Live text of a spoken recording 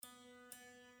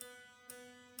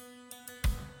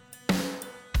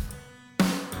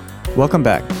Welcome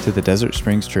back to the Desert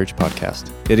Springs Church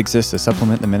podcast. It exists to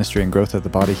supplement the ministry and growth of the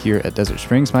body here at Desert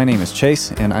Springs. My name is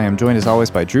Chase, and I am joined as always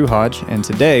by Drew Hodge, and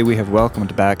today we have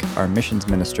welcomed back our missions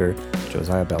minister,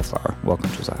 Josiah Bellflower.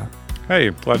 Welcome, Josiah.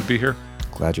 Hey, glad to be here.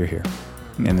 Glad you're here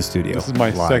in the studio. This is my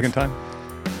live. second time.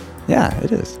 Yeah,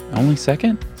 it is. Only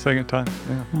second? Second time,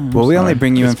 yeah. Well, we only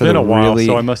bring you in for the It's been a while, really...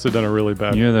 so I must have done a really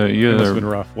bad. It must have been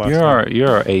rough last time. You're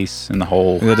our ace in the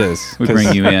hole. It is. We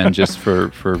bring you in just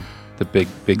for the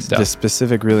big stuff. The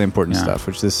specific, really important stuff,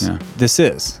 which this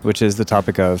is, which is the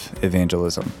topic of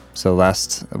evangelism. So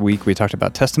last week we talked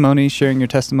about testimony, sharing your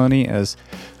testimony as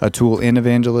a tool in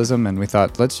evangelism, and we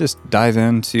thought, let's just dive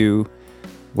into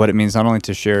what it means not only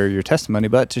to share your testimony,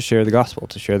 but to share the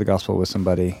gospel with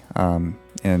somebody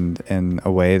in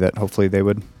a way that hopefully they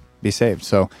would be saved.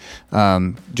 So,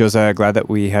 Josiah, glad that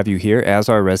we have you here as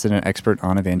our resident expert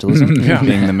on evangelism,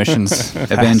 being the missions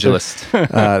evangelist.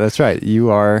 That's right.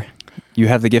 You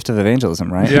have the gift of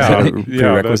evangelism, right? Yeah, is that a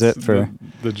prerequisite that's for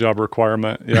the job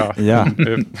requirement. Yeah, yeah.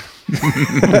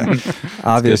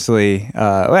 Obviously,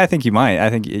 well, I think you might. I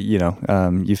think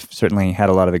you've certainly had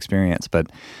a lot of experience, but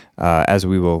as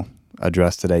we will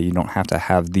address today, you don't have to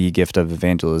have the gift of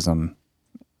evangelism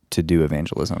to do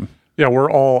evangelism. Yeah,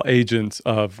 we're all agents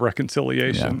of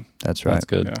reconciliation. Yeah, that's right. That's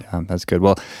good. Yeah, that's good.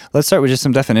 Well, let's start with just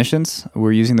some definitions.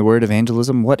 We're using the word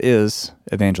evangelism. What is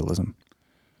evangelism?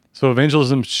 So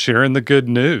evangelism, sharing the good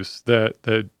news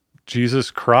that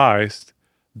Jesus Christ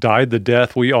died the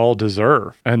death we all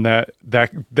deserve, and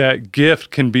that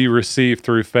gift can be received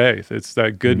through faith. It's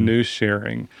that good news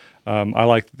sharing. I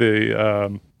like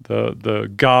the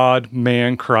God,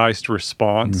 man, Christ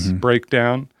response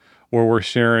breakdown, where we're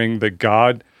sharing that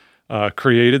God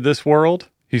created this world.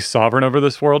 He's sovereign over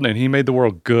this world, and he made the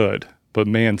world good. But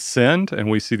man sinned,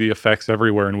 and we see the effects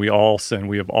everywhere, and we all sin.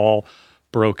 We have all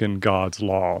broken God's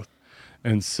law.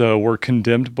 And so we're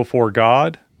condemned before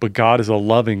God, but God is a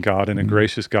loving God and a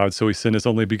gracious God. So he sent his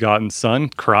only begotten son,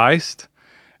 Christ,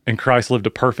 and Christ lived a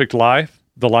perfect life,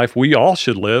 the life we all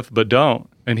should live, but don't.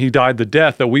 And he died the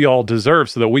death that we all deserve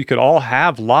so that we could all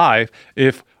have life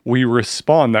if we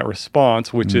respond that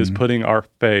response, which is putting our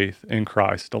faith in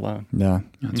Christ alone. Yeah.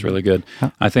 That's really good.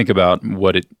 I think about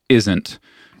what it isn't.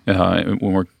 When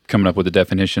we're coming up with a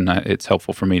definition, it's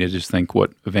helpful for me to just think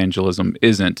what evangelism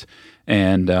isn't.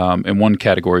 And one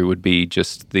category would be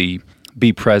just the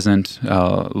be present,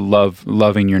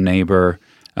 loving your neighbor,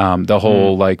 the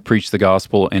whole preach the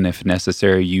gospel, and if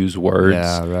necessary, use words.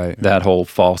 Yeah, right. That whole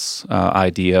false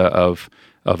idea of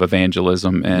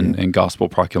evangelism and gospel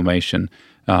proclamation.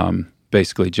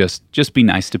 Basically, just be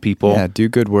nice to people. Yeah, do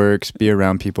good works, be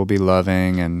around people, be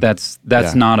loving, and that's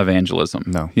not evangelism.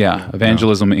 No. Yeah,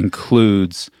 evangelism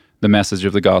includes the message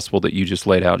of the gospel that you just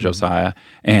laid out, Josiah,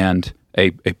 and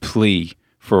a plea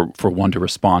for one to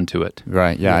respond to it.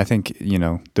 Right. Yeah, I think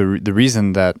the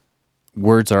reason that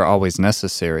words are always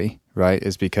necessary, right,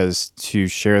 is because to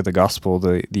share the gospel,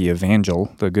 the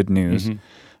evangel, the good news,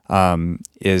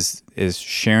 is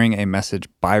sharing a message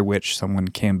by which someone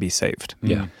can be saved.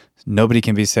 Yeah. Nobody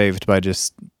can be saved by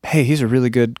just, hey, he's a really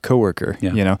good coworker.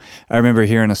 Yeah. I remember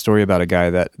hearing a story about a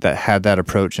guy that had that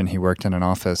approach, and he worked in an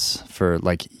office for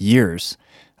years,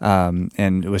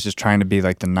 and was just trying to be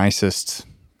the nicest,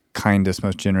 kindest,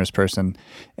 most generous person.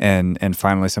 And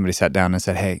finally somebody sat down and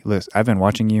said, hey, listen, I've been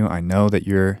watching you. I know that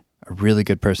you're a really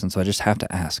good person, so I just have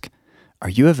to ask, are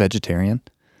you a vegetarian?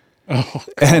 Oh,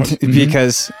 God. And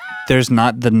because there's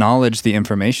not the knowledge, the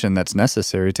information that's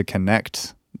necessary to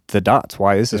connect the dots.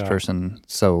 Why is this person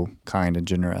so kind and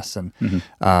generous and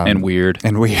weird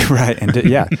right? And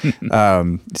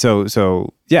so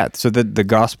the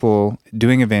gospel,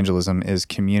 doing evangelism is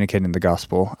communicating the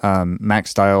gospel.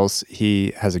 Max Stiles,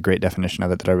 he has a great definition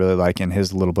of it that I really like in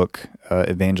his little book,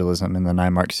 Evangelism, in the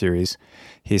 9 Mark series.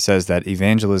 He says that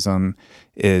evangelism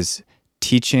is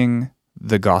teaching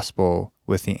the gospel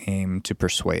with the aim to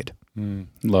persuade.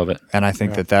 Love it. And I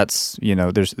think that's,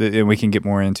 and we can get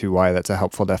more into why that's a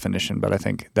helpful definition, but I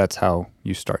think that's how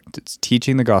you start. It's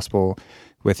teaching the gospel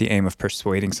with the aim of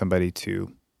persuading somebody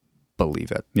to believe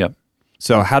it. Yep.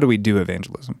 So how do we do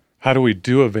evangelism? How do we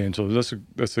do evangelism?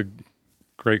 That's a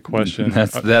great question.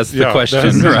 That's the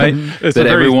question, right? That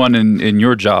everyone in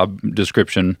your job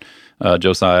description,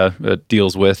 Josiah,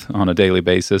 deals with on a daily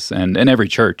basis, and every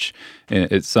church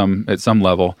at some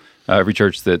level. Every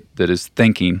church that is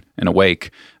thinking and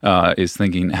awake is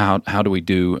thinking, how do we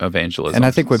do evangelism? And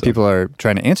I think when people are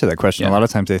trying to answer that question, a lot of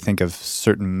times they think of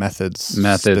certain methods,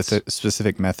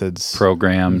 specific methods,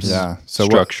 programs, so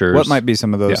structures. What might be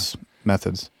some of those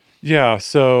methods? Yeah,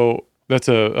 so that's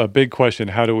a big question.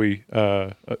 How do we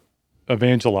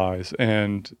evangelize?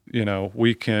 And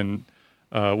we can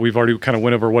we've already kind of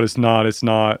went over what it's not. It's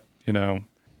not,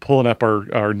 pulling up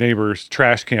our neighbor's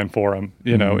trash can for them.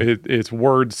 It's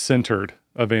word-centered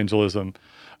evangelism.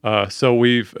 So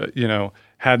we've,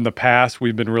 had in the past,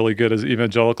 we've been really good as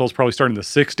evangelicals. Probably starting in the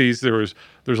 60s,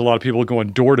 there's a lot of people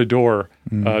going door to door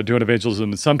doing evangelism.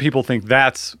 And some people think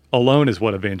that's alone is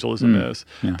what evangelism is.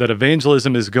 Yeah. That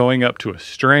evangelism is going up to a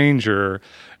stranger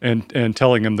and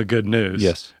telling them the good news.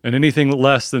 Yes. And anything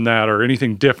less than that or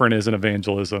anything different isn't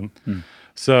evangelism.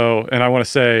 So, and I want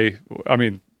to say,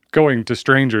 going to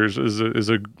strangers is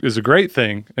a great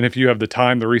thing. And if you have the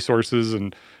time, the resources,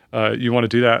 and you want to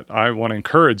do that, I want to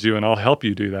encourage you, and I'll help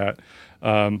you do that.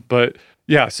 But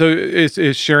yeah, so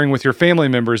it's sharing with your family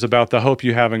members about the hope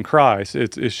you have in Christ.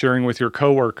 It's sharing with your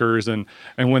coworkers, and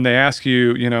when they ask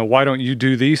you, why don't you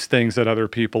do these things that other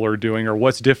people are doing, or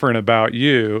what's different about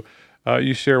you,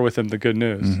 you share with them the good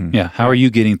news. Mm-hmm. Yeah, how are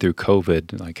you getting through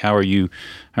COVID? Like, how are you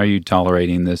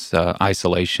tolerating this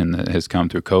isolation that has come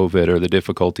through COVID, or the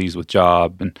difficulties with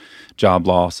job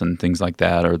loss and things like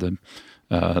that, or the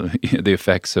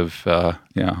effects of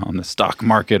on the stock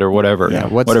market or whatever,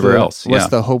 whatever else. What's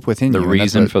the hope within you? The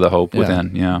reason for the hope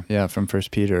within. Yeah, from 1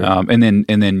 Peter. And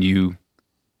then you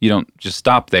don't just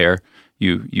stop there.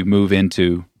 You move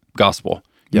into gospel.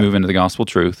 You move into the gospel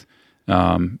truth.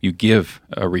 You give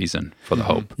a reason for the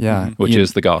hope. Which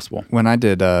is the gospel. When I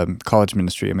did college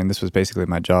ministry, this was basically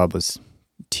my job, was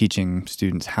teaching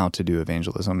students how to do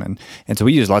evangelism, and so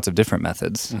we use lots of different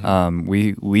methods.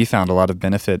 We found a lot of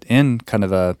benefit in kind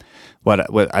of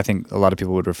what I think a lot of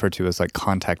people would refer to as like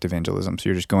contact evangelism. So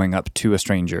you're just going up to a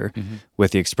stranger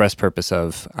with the express purpose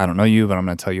of, I don't know you, but I'm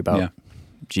going to tell you about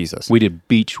Jesus. We did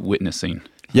beach witnessing.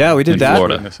 Yeah, we did in that.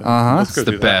 Florida. It's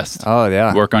the best. Oh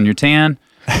yeah. Work on your tan.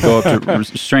 Go up to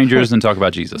strangers and talk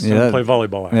about Jesus. Play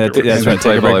volleyball after. That's right.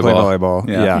 Play volleyball.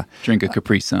 Yeah. Drink a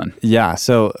Capri Sun. Yeah.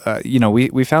 So,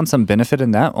 we found some benefit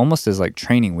in that, almost as like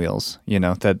training wheels,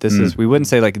 that this is, we wouldn't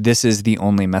say like this is the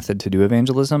only method to do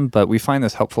evangelism, but we find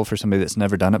this helpful for somebody that's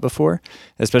never done it before,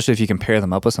 especially if you can pair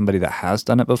them up with somebody that has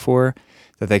done it before,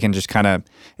 that they can just kind of,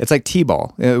 it's like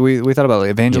T-ball. We thought about like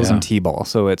evangelism T-ball.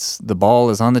 So it's, the ball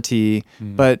is on the tee,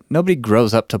 but nobody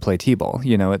grows up to play T-ball.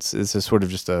 It's a sort of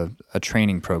just a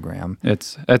training program.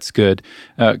 That's good,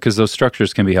 because those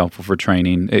structures can be helpful for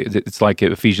training. It's like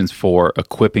Ephesians 4,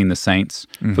 equipping the saints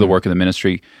for the work of the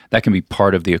ministry. That can be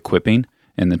part of the equipping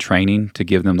and the training to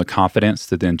give them the confidence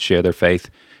to then share their faith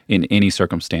in any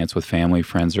circumstance with family,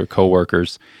 friends, or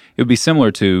coworkers. It would be similar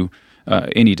to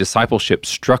any discipleship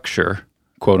structure,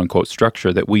 quote unquote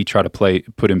structure, that we try to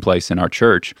put in place in our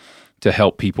church to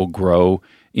help people grow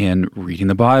in reading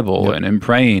the Bible and in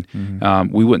praying.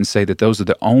 We wouldn't say that those are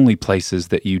the only places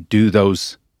that you do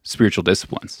those spiritual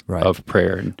disciplines of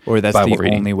prayer and or that's Bible the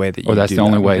reading. Only way that you or that's do the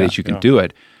only that. way that you can do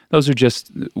it. Those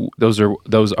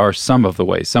are some of the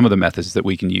ways, some of the methods that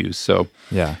we can use. So,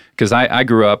 because I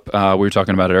grew up, we were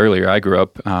talking about it earlier. I grew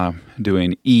up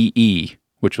doing EE,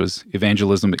 which was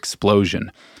Evangelism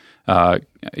Explosion.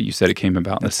 You said it came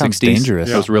about in the 60s. Dangerous.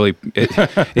 It was really,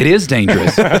 it is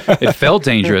dangerous. It felt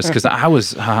dangerous because I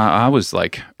was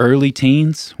like early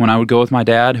teens when I would go with my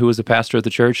dad, who was a pastor at the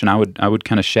church, and I would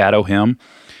kind of shadow him,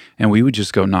 and we would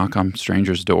just go knock on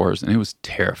strangers' doors, and it was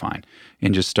terrifying,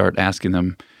 and just start asking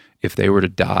them if they were to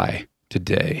die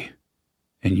today,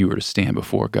 and you were to stand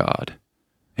before God,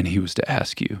 and He was to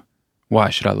ask you, "Why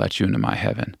should I let you into my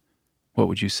heaven?" What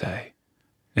would you say?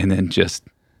 And then just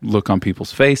look on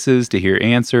people's faces to hear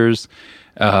answers.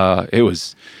 It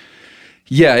was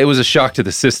a shock to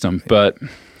the system, but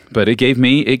it gave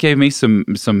me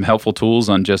some helpful tools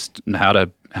on just how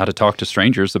to talk to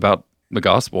strangers about the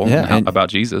gospel and about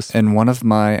Jesus. And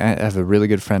I have a really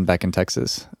good friend back in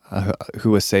Texas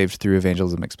who was saved through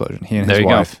Evangelism Explosion. He and his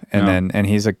wife, and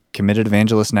he's a committed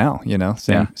evangelist now.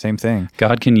 Same thing.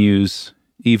 God can use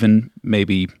even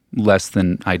maybe less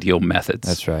than ideal methods.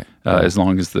 That's right. As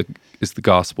long as the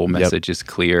gospel message is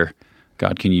clear,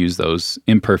 God can use those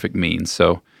imperfect means.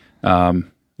 So, so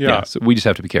we just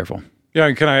have to be careful. Yeah,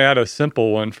 and can I add a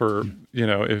simple one for,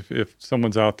 if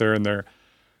someone's out there and they're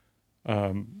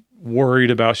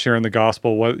worried about sharing the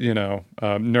gospel,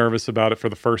 nervous about it for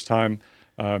the first time,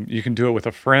 you can do it with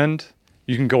a friend.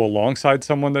 You can go alongside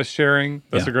someone that's sharing.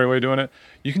 That's a great way of doing it.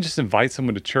 You can just invite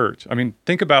someone to church.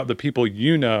 Think about the people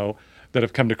that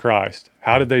have come to Christ.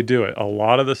 How did they do it? A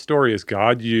lot of the story is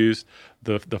God used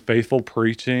the faithful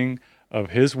preaching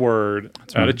of His word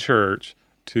at a church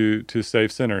to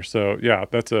save sinners. So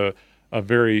that's a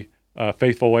very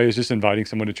faithful way, is just inviting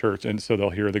someone to church, and so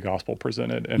they'll hear the gospel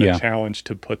presented and a challenge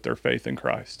to put their faith in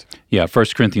Christ. Yeah, 1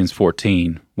 Corinthians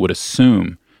 14 would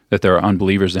assume that there are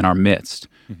unbelievers in our midst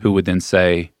who would then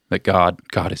say that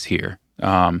God is here.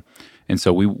 And And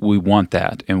so we want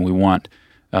that, and we want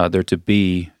there to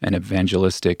be an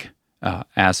evangelistic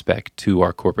aspect to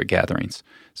our corporate gatherings.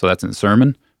 So that's in the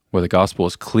sermon, where the gospel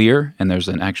is clear and there's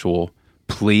an actual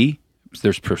plea,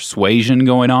 there's persuasion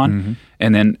going on.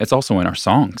 And then it's also in our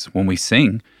songs. When we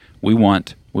sing, we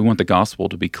want the gospel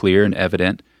to be clear and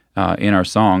evident in our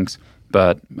songs.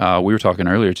 But we were talking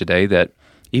earlier today that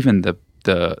even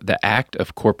the act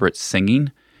of corporate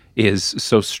singing is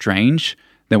so strange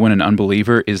that when an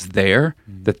unbeliever is there,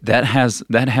 that has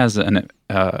an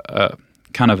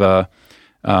kind of a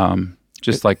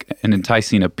just like an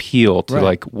enticing appeal to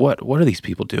like what are these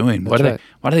people doing? Why do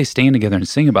they stand together and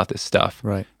sing about this stuff?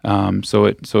 Right. So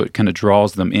it kind of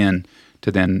draws them in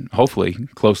to then hopefully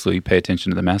closely pay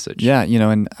attention to the message. Yeah,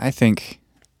 and I think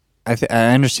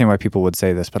I understand why people would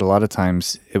say this, but a lot of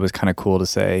times it was kind of cool to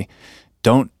say,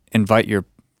 don't invite your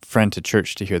friend to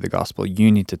church to hear the gospel.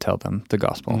 You need to tell them the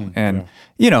gospel.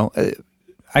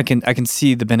 I can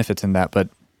see the benefits in that, but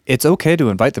it's okay to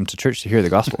invite them to church to hear the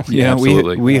gospel.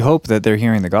 Absolutely. We hope that they're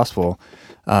hearing the gospel,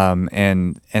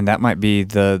 and that might be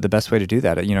the best way to do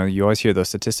that. You always hear those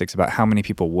statistics about how many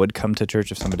people would come to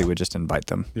church if somebody would just invite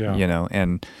them.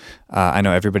 And I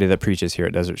know everybody that preaches here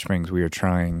at Desert Springs, we are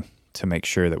trying to make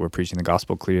sure that we're preaching the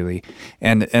gospel clearly,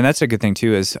 and that's a good thing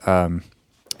too.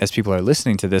 As people are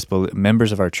listening to this,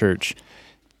 members of our church,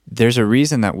 there's a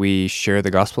reason that we share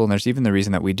the gospel, and there's even the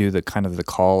reason that we do the kind of the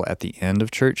call at the end of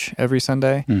church every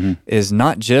Sunday is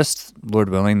not just, Lord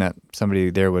willing, that somebody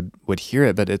there would hear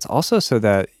it, but it's also so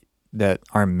that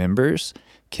our members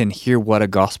can hear what a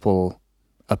gospel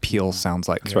appeal sounds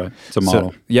like. That's right. It's a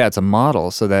model. It's a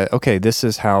model so that, okay, this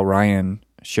is how Ryan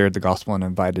shared the gospel and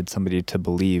invited somebody to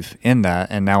believe in that.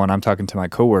 And now when I'm talking to my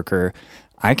coworker,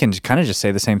 I can kind of just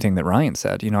say the same thing that Ryan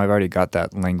said. I've already got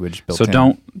that language built in. So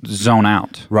don't zone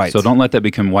out. Right. So don't let that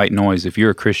become white noise. If you're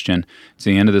a Christian, it's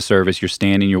the end of the service, you're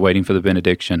standing, you're waiting for the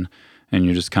benediction, and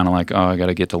you're just kind of like, oh, I got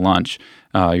to get to lunch.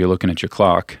 You're looking at your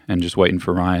clock and just waiting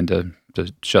for Ryan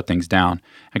to shut things down.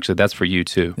 Actually, that's for you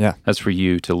too. Yeah. That's for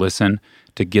you to listen,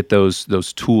 to get those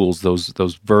tools,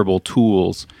 those verbal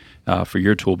tools for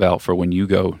your tool belt for when you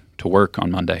go to work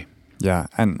on Monday. Yeah,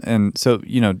 and so,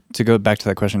 to go back to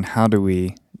that question, how do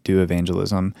we do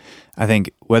evangelism? I think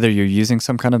whether you're using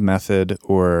some kind of method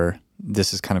or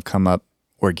this has kind of come up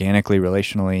organically,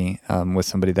 relationally, with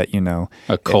somebody that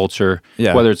a culture,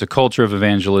 whether it's a culture of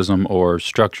evangelism or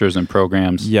structures and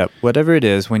programs. Yep, whatever it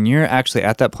is, when you're actually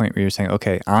at that point where you're saying,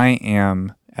 okay, I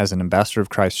am, as an ambassador of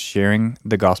Christ, sharing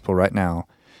the gospel right now,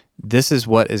 this is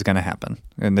what is going to happen.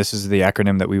 And this is the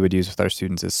acronym that we would use with our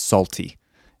students is SALTY.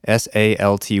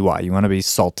 SALTY. You want to be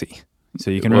salty.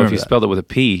 So you can remember if you spelled it with a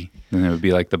P, then it would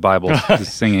be like the Bible, the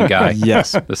singing guy.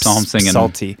 Yes. The psalm singing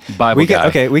Salty. Bible guy.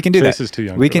 Okay, we can do that. This is too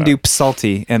young we for can that. do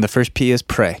psalty, and the first P is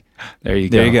pray. There you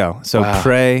go. So Wow.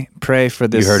 pray for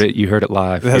this. You heard it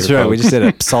live. That's here, right. folks. We just did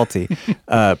it. Salty.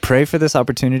 Pray for this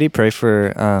opportunity. Pray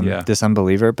for this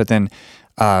unbeliever. But then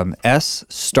S,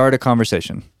 start a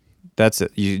conversation. That's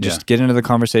it. You just get into the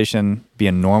conversation, be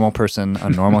a normal person, a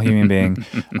normal human being.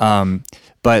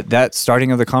 But that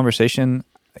starting of the conversation,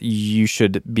 you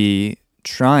should be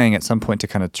trying at some point to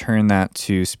kind of turn that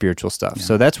to spiritual stuff. Yeah.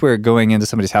 So that's where going into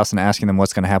somebody's house and asking them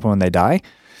what's going to happen when they die,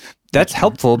 that's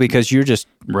helpful because you're just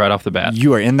right off the bat.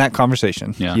 You are in that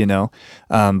conversation,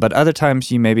 But other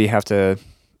times you maybe have to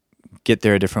get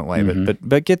there a different way,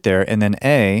 but get there. And then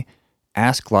A,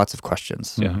 ask lots of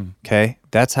questions. Yeah. Okay?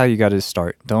 That's how you got to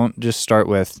start. Don't just start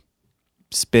with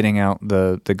spitting out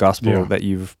the gospel that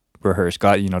you've rehearsed.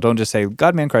 God, don't just say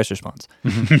God, man, Christ responds.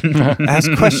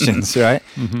 Ask questions, right?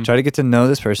 Try to get to know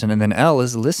this person. And then L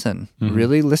is listen.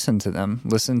 Really listen to them.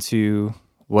 Listen to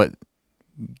what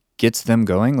gets them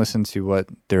going. Listen to what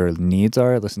their needs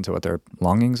are. Listen to what their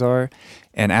longings are.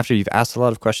 And after you've asked a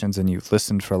lot of questions and you've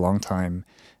listened for a long time,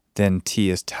 then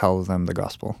T is tell them the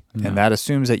gospel. Yeah. And that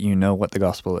assumes that you know what the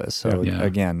gospel is. So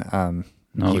again,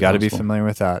 you got to be familiar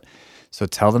with that. So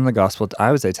tell them the gospel.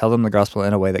 I would say tell them the gospel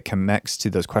in a way that connects to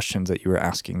those questions that you were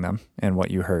asking them and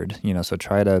what you heard. So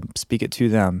try to speak it to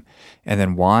them. And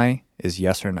then why is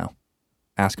yes or no.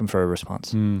 Ask them for a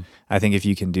response. I think if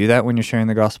you can do that when you're sharing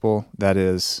the gospel, that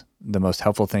is the most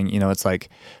helpful thing. It's like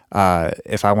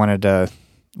if I wanted to,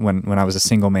 when I was a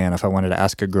single man, if I wanted to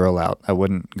ask a girl out, I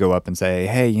wouldn't go up and say,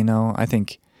 hey, I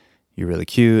think you're really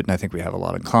cute and I think we have a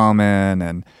lot in common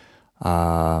and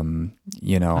I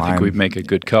think we'd make a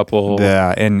good couple.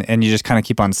 Yeah, and you just kind of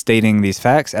keep on stating these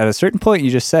facts. At a certain point,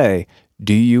 you just say,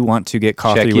 do you want to get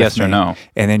coffee with yes me? Or no.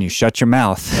 And then you shut your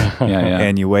mouth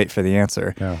and you wait for the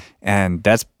answer. Yeah. And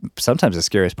that's sometimes the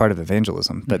scariest part of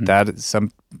evangelism, but that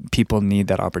some people need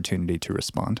that opportunity to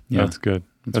respond. Yeah. That's good.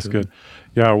 That's good.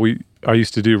 Yeah, I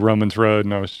used to do Romans Road,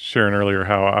 and I was sharing earlier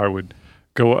how I would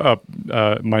go up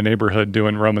my neighborhood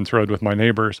doing Romans Road with my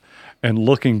neighbors. And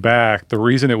looking back, the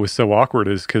reason it was so awkward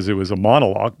is because it was a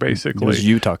monologue, basically. It was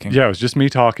you talking. Yeah, it was just me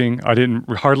talking. I didn't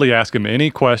hardly ask him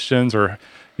any questions or,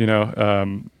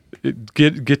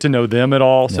 get to know them at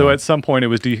all. So at some point, it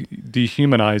was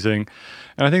dehumanizing.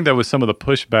 And I think that was some of the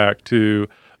pushback to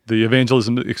the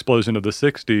evangelism explosion of the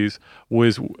 60s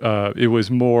was it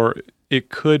was more, it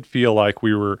could feel like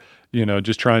we were,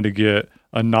 just trying to get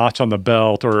a notch on the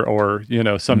belt or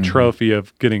some trophy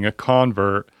of getting a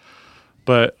convert.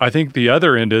 But I think the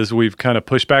other end is we've kind of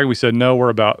pushed back. We said, no, we're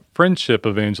about friendship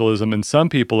evangelism. And some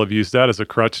people have used that as a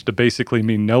crutch to basically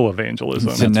mean no evangelism.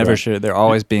 So never share. They're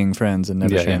always being friends and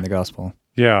never sharing the gospel.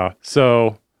 Yeah.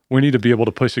 So we need to be able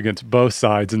to push against both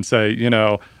sides and say,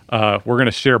 we're going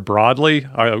to share broadly.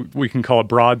 We can call it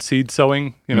broad seed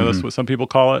sowing. That's what some people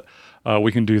call it.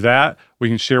 We can do that. We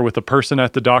can share with the person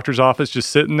at the doctor's office just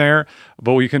sitting there,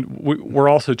 but we're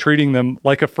also treating them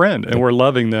like a friend, and we're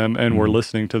loving them, and we're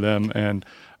listening to them, and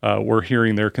we're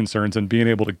hearing their concerns and being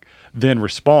able to then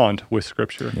respond with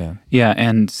Scripture. Yeah,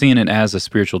 and seeing it as a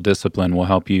spiritual discipline will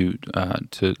help you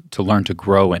to learn to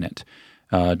grow in it.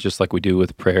 Just like we do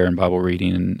with prayer and Bible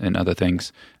reading and other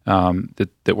things,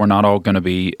 that we're not all going to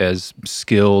be as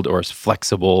skilled or as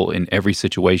flexible in every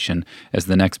situation as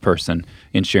the next person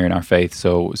in sharing our faith.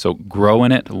 So grow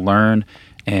in it, learn,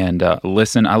 and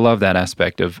listen. I love that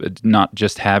aspect of not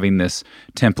just having this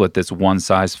template that's one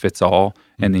size fits all,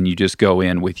 and then you just go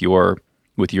in with your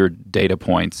data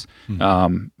points,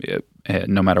 no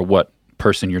matter what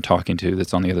person you're talking to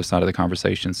that's on the other side of the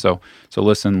conversation. So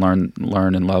listen, learn,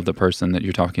 and love the person that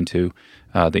you're talking to,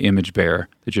 the image bearer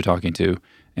that you're talking to,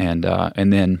 and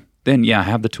then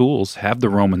have the tools, have the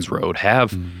Romans Road,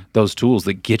 have those tools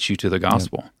that get you to the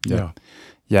gospel.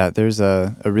 Yeah. There's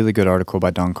a really good article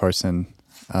by Don Carson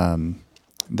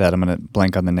that I'm going to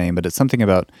blank on the name, but it's something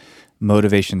about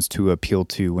motivations to appeal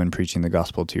to when preaching the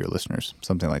gospel to your listeners,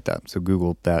 something like that. So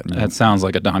Google that. That sounds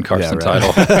like a Don Carson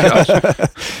title.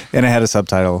 And it had a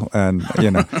subtitle, and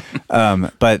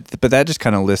but that just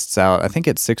kind of lists out, I think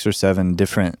it's 6 or 7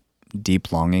 different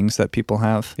deep longings that people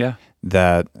have. Yeah.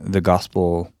 That the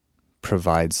gospel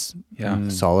provides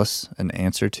solace and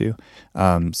answer to,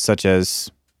 such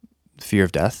as fear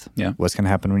of death. Yeah. What's going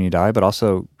to happen when you die, but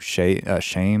also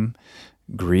shame,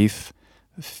 grief,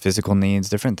 physical needs,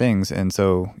 different things. And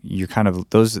so you kind of,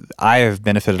 I have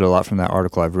benefited a lot from that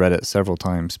article. I've read it several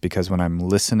times because when I'm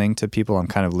listening to people, I'm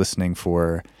kind of listening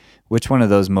for which one of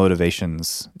those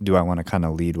motivations do I want to kind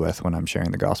of lead with when I'm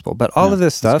sharing the gospel. But all of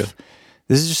this stuff,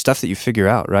 this is just stuff that you figure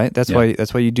out, right? That's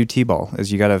why you do T-ball,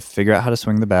 is you got to figure out how to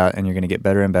swing the bat, and you're going to get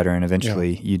better and better, and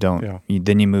eventually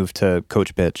then you move to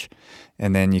coach pitch,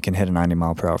 and then you can hit a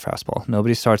 90-mile-per-hour fastball.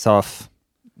 Nobody starts off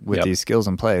with these skills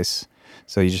in place.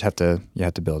 So you just have to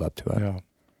build up to it. Yeah.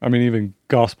 I mean, even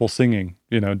gospel singing,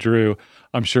 Drew,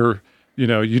 I'm sure,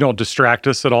 you don't distract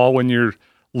us at all when you're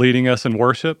leading us in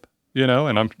worship,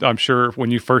 and I'm sure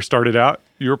when you first started out,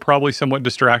 you were probably somewhat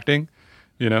distracting,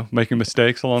 making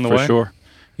mistakes along the way. For sure.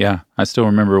 Yeah. I still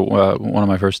remember one of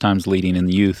my first times leading in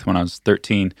the youth when I was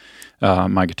 13,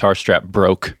 my guitar strap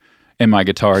broke. And my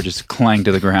guitar just clanged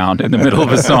to the ground in the middle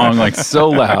of a song, like so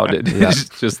loud. It's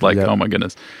just like, oh my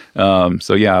goodness. I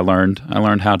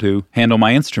learned how to handle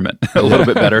my instrument a little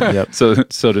bit better. So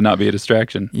to not be a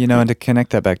distraction. And to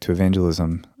connect that back to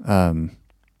evangelism,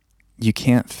 you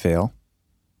can't fail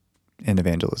in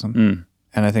evangelism.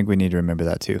 And I think we need to remember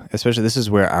that too. Especially, this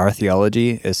is where our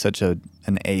theology is such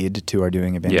an aid to our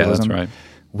doing evangelism. Yeah, that's right.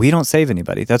 We don't save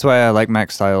anybody. That's why I like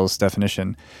Max Stiles'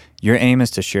 definition. Your aim is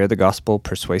to share the gospel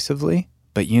persuasively,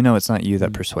 but it's not you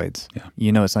that persuades.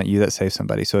 Yeah. It's not you that saves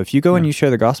somebody. So if you go and you share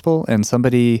the gospel and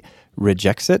somebody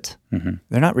rejects it,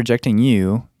 they're not rejecting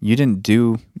you. You didn't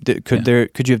do. Could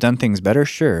you have done things better?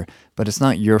 Sure, but it's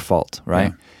not your fault,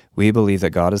 right? Yeah. We believe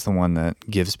that God is the one that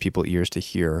gives people ears to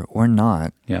hear or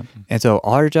not. Yeah. And so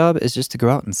our job is just to go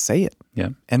out and say it.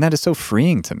 Yeah. And that is so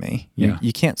freeing to me.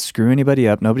 You can't screw anybody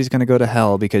up. Nobody's going to go to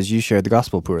hell because you shared the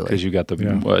gospel poorly. Because you got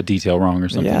the detail wrong or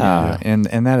something. Yeah.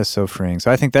 And that is so freeing.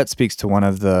 So I think that speaks to one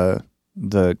of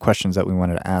the questions that we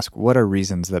wanted to ask. What are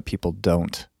reasons that people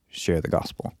don't share the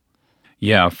gospel?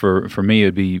 Yeah. For me, it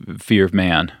would be fear of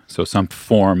man. So some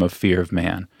form of fear of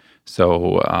man.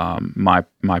 So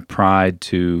my pride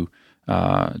to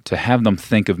have them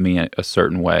think of me a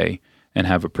certain way and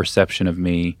have a perception of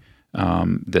me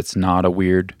that's not a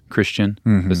weird Christian,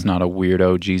 that's not a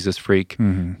weirdo Jesus freak,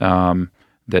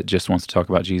 that just wants to talk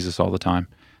about Jesus all the time.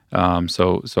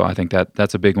 So I think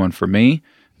that's a big one for me,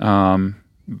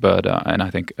 but and I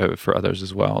think for others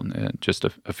as well, just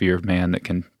a fear of man that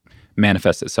can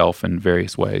manifest itself in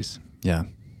various ways. Yeah.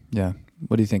 Yeah.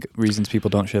 What do you think? Reasons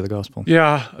people don't share the gospel?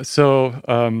 Yeah. So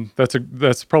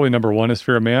that's probably number one is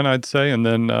fear of man, I'd say. And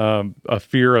then a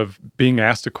fear of being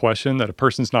asked a question that a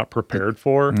person's not prepared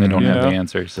for. They don't have the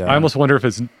answers. I almost wonder if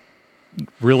it's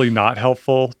really not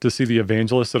helpful to see the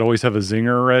evangelists that always have a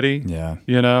zinger ready. Yeah.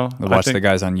 Watch the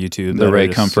guys on YouTube. The Ray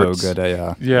Comforts. So good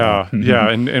at, Yeah.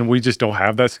 And we just don't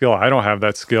have that skill. I don't have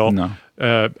that skill. No.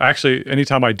 Actually,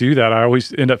 anytime I do that, I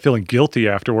always end up feeling guilty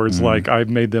afterwards, like I've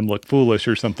made them look foolish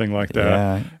or something like that.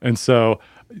 Yeah. And so,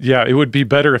 it would be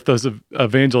better if those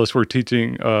evangelists were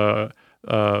teaching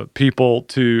people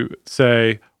to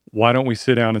say, why don't we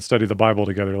sit down and study the Bible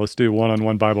together? Let's do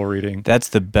one-on-one Bible reading. That's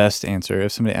the best answer.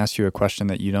 If somebody asks you a question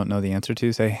that you don't know the answer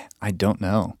to, say, I don't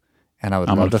know. And I would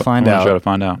love to find out. Try to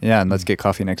find out. Yeah, and let's get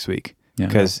coffee next week.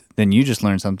 Because then you just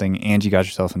learned something and you got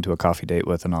yourself into a coffee date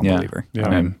with a non-believer. Yeah.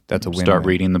 I mean, that's a win. Start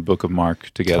reading the book of Mark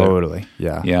together. Totally.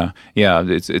 Yeah. Yeah. Yeah.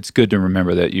 It's good to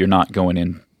remember that you're not going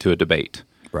into a debate.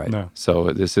 Right. No.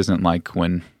 So this isn't like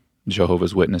when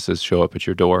Jehovah's Witnesses show up at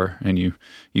your door and you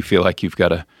feel like you've got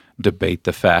to debate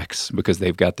the facts because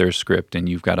they've got their script and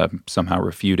you've got to somehow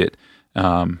refute it.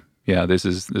 This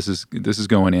is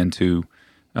going into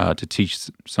to teach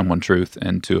someone truth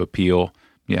and to appeal.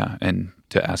 Yeah, and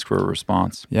to ask for a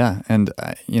response. Yeah, and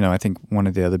I think one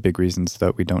of the other big reasons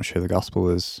that we don't share the gospel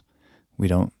is we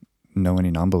don't know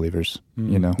any non-believers.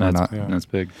 That's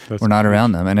big. We're not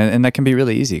around them, and that can be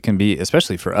really easy. It can be,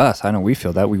 especially for us. I know we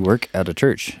feel that. We work at a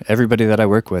church. Everybody that I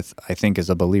work with, I think, is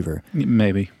a believer.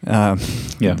 Maybe.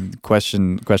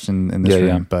 Question in this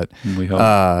room, but we hope.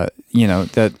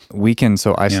 That we can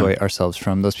so isolate ourselves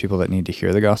from those people that need to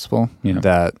hear the gospel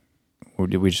that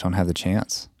we just don't have the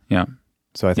chance. Yeah.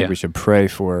 So I think we should pray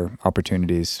for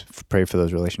opportunities, pray for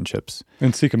those relationships,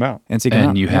 and seek them out.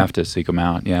 And you have to seek them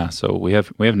out. Yeah. So we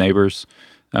have neighbors,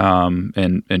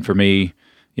 and for me,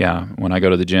 when I go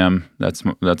to the gym, that's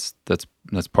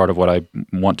part of what I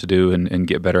want to do and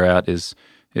get better at is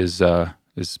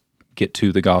get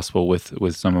to the gospel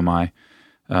with some of my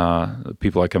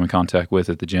people I come in contact with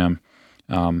at the gym.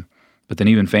 But then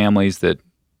even families that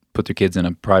put their kids in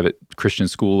a private Christian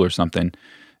school or something,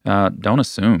 don't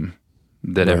assume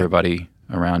that everybody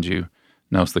around you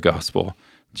knows the gospel.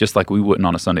 Just like we wouldn't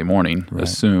on a Sunday morning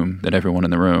assume that everyone in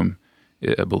the room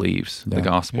believes the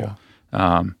gospel.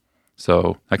 Yeah.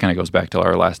 So that kind of goes back to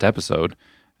our last episode.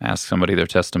 Ask somebody their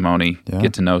testimony,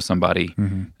 get to know somebody,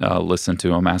 listen to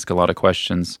them, ask a lot of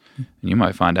questions, and you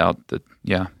might find out that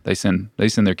they send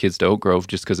their kids to Oak Grove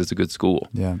just because it's a good school.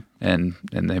 Yeah, and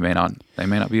they may not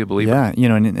be a believer. Yeah,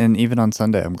 and even on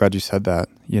Sunday, I'm glad you said that.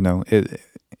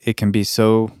 It can be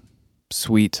so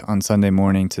sweet on Sunday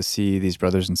morning to see these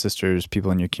brothers and sisters,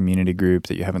 people in your community group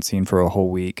that you haven't seen for a whole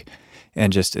week,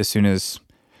 and just as soon as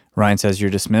Ryan says you're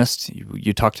dismissed,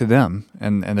 you talk to them,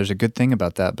 and there's a good thing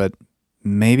about that, but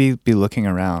maybe be looking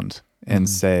around and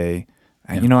say,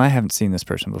 I haven't seen this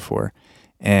person before,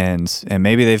 and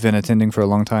maybe they've been attending for a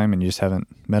long time and you just haven't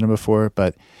met them before,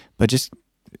 but just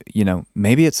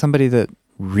maybe it's somebody that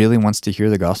really wants to hear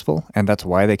the gospel, and that's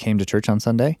why they came to church on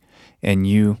Sunday, and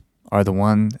you are the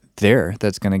one there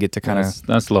that's going to get to kind of...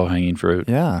 That's low-hanging fruit.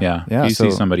 Yeah. You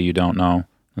see somebody you don't know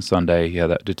on Sunday,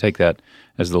 to take that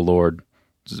as the Lord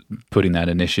putting that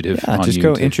initiative on you. Just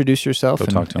go introduce yourself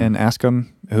and ask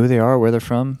them who they are, where they're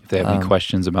from. If they have any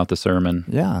questions about the sermon.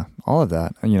 Yeah, all of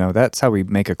that. That's how we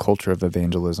make a culture of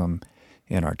evangelism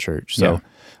in our church. So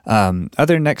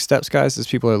other next steps, guys, as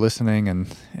people are listening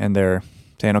and they're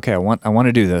saying, okay, I want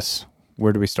to do this.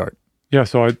 Where do we start? Yeah,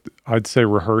 so I'd say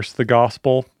rehearse the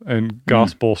gospel and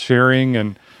gospel sharing,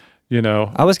 and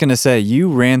I was going to say you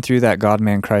ran through that God,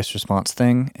 man, Christ response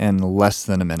thing in less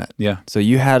than a minute. Yeah. So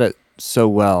you had it so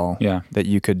well that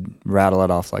you could rattle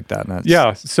it off like that.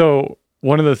 And so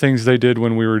one of the things they did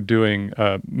when we were doing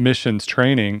missions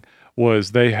training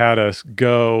was they had us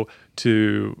go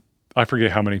to, I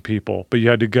forget how many people, but you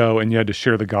had to go and you had to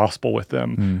share the gospel with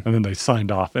them, and then they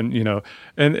signed off, and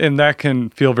and that can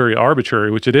feel very arbitrary,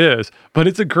 which it is, but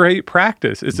it's a great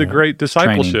practice. It's a great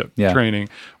discipleship training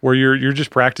where you're just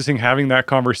practicing having that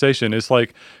conversation. It's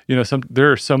like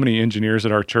there are so many engineers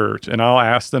at our church, and I'll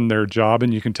ask them their job,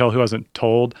 and you can tell who hasn't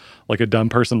told like a dumb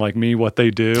person like me what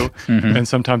they do, and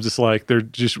sometimes it's like they're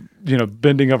just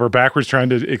bending over backwards trying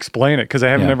to explain it because I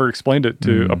have never explained it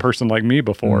to a person like me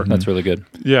before. That's really good.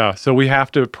 Yeah. So we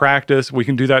have to practice. We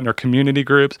can do that in our community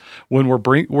groups when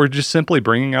we're just simply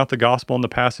bringing out the gospel in the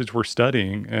passage we're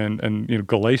studying, and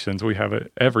Galatians, we have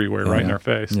it everywhere right in our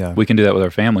face. Yeah. We can do that with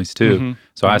our families too.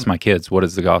 So I ask my kids, what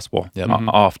is the gospel?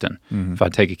 Often. If I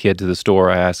take a kid to the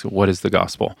store, I ask, what is the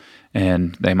gospel?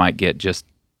 And they might get just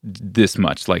this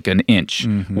much, like an inch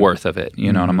worth of it,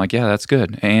 and I'm like, yeah, that's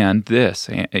good. And this,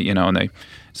 and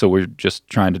so we're just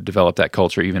trying to develop that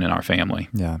culture even in our family.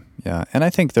 Yeah. Yeah. And I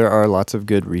think there are lots of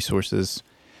good resources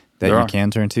that you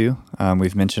can turn to.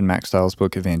 We've mentioned Mack Stiles'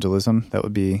 book, Evangelism. That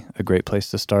would be a great place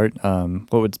to start.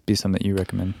 What would be some that you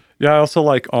recommend? Yeah, I also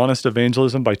like Honest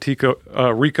Evangelism by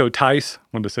Rico Tice. I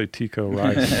wanted to say Tico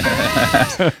Rice.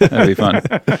 That'd be fun.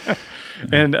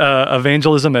 And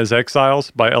Evangelism as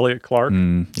Exiles by Elliot Clark.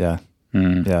 Yeah.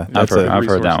 Yeah. I've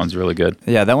heard that one's really good.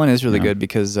 Yeah, that one is really good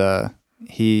because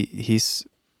he's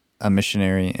a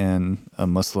missionary in a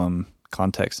Muslim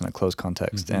context, in a closed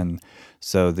context. And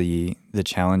so the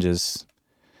challenges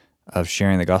of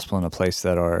sharing the gospel in a place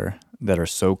that are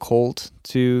so cold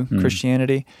to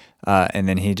Christianity, and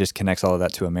then he just connects all of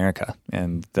that to America,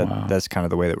 and that's kind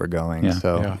of the way that we're going. Yeah.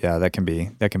 So that can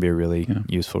be a really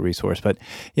useful resource. But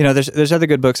there's other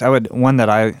good books. One that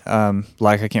I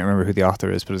like. I can't remember who the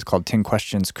author is, but it's called 10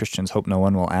 Questions Christians Hope No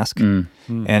One Will Ask, and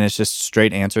it's just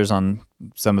straight answers on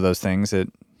some of those things that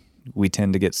we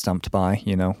tend to get stumped by.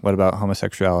 What about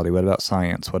homosexuality? What about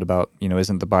science? What about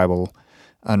isn't the Bible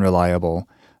unreliable?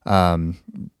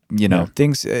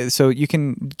 Things. So you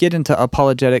can get into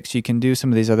apologetics, you can do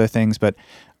some of these other things, but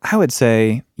I would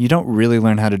say you don't really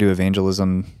learn how to do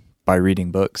evangelism by reading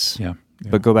books. Yeah.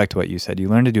 But go back to what you said. You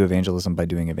learn to do evangelism by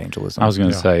doing evangelism. I was going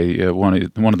to say one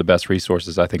of the best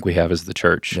resources I think we have is the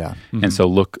church. Yeah. And so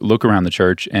look around the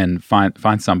church and find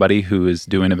somebody who is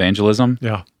doing evangelism.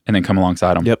 Yeah. And then come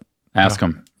alongside them. Yep. Ask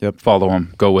them. Yep. Follow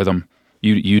them. Go with them.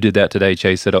 You did that today,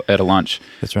 Chase, at a lunch.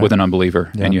 That's right. With an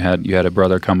unbeliever, Yeah. and you had a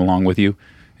brother come along with you,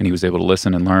 and he was able to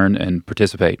listen and learn and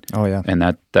participate. Oh yeah. And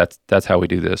that's how we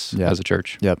do this as a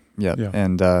church. Yep. Yeah.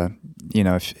 And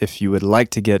if you would like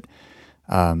to get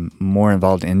more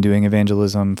involved in doing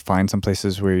evangelism, find some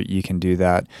places where you can do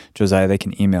that. Josiah, they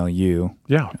can email you.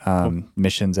 Yeah.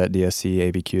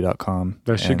 missions@dscabq.com.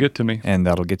 That should get to me. And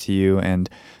that'll get to you. And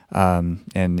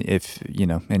if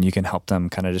and you can help them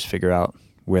kind of just figure out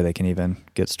where they can even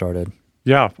get started.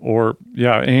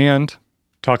 And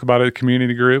talk about it at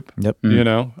community group. Yep.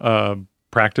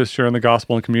 Practice sharing the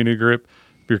gospel in community group.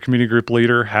 If you're a community group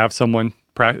leader, have someone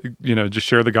just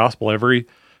share the gospel every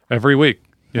week.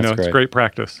 It's great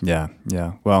practice. Yeah.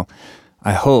 Well,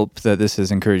 I hope that this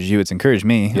has encouraged you. It's encouraged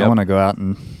me. Yep. I want to go out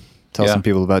and tell some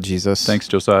people about Jesus. Thanks,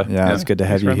 Josiah. Yeah, it's good to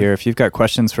have you here. If you've got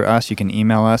questions for us, you can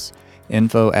email us,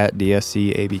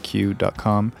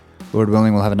 info@dscabq.com. Lord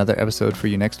willing, we'll have another episode for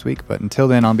you next week. But until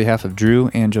then, on behalf of Drew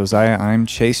and Josiah, I'm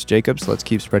Chase Jacobs. Let's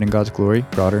keep spreading God's glory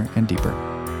broader and deeper.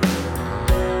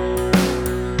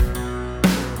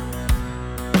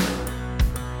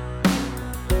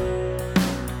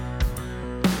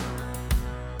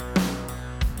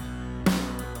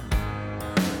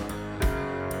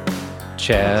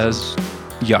 Chaz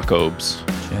Jacobs.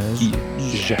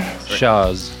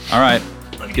 Chaz. All right.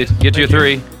 Get you a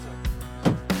 3.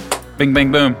 Bing,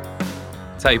 bang, boom.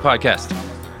 That's how you podcast.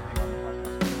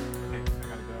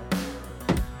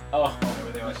 Oh, I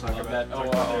love that.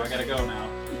 Oh, I gotta go now.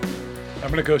 I'm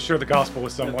going to go share the gospel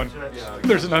with someone.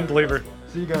 There's an unbeliever.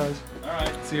 See you guys. All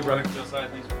right. See you, brother. Josiah,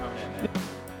 thanks for coming in, man.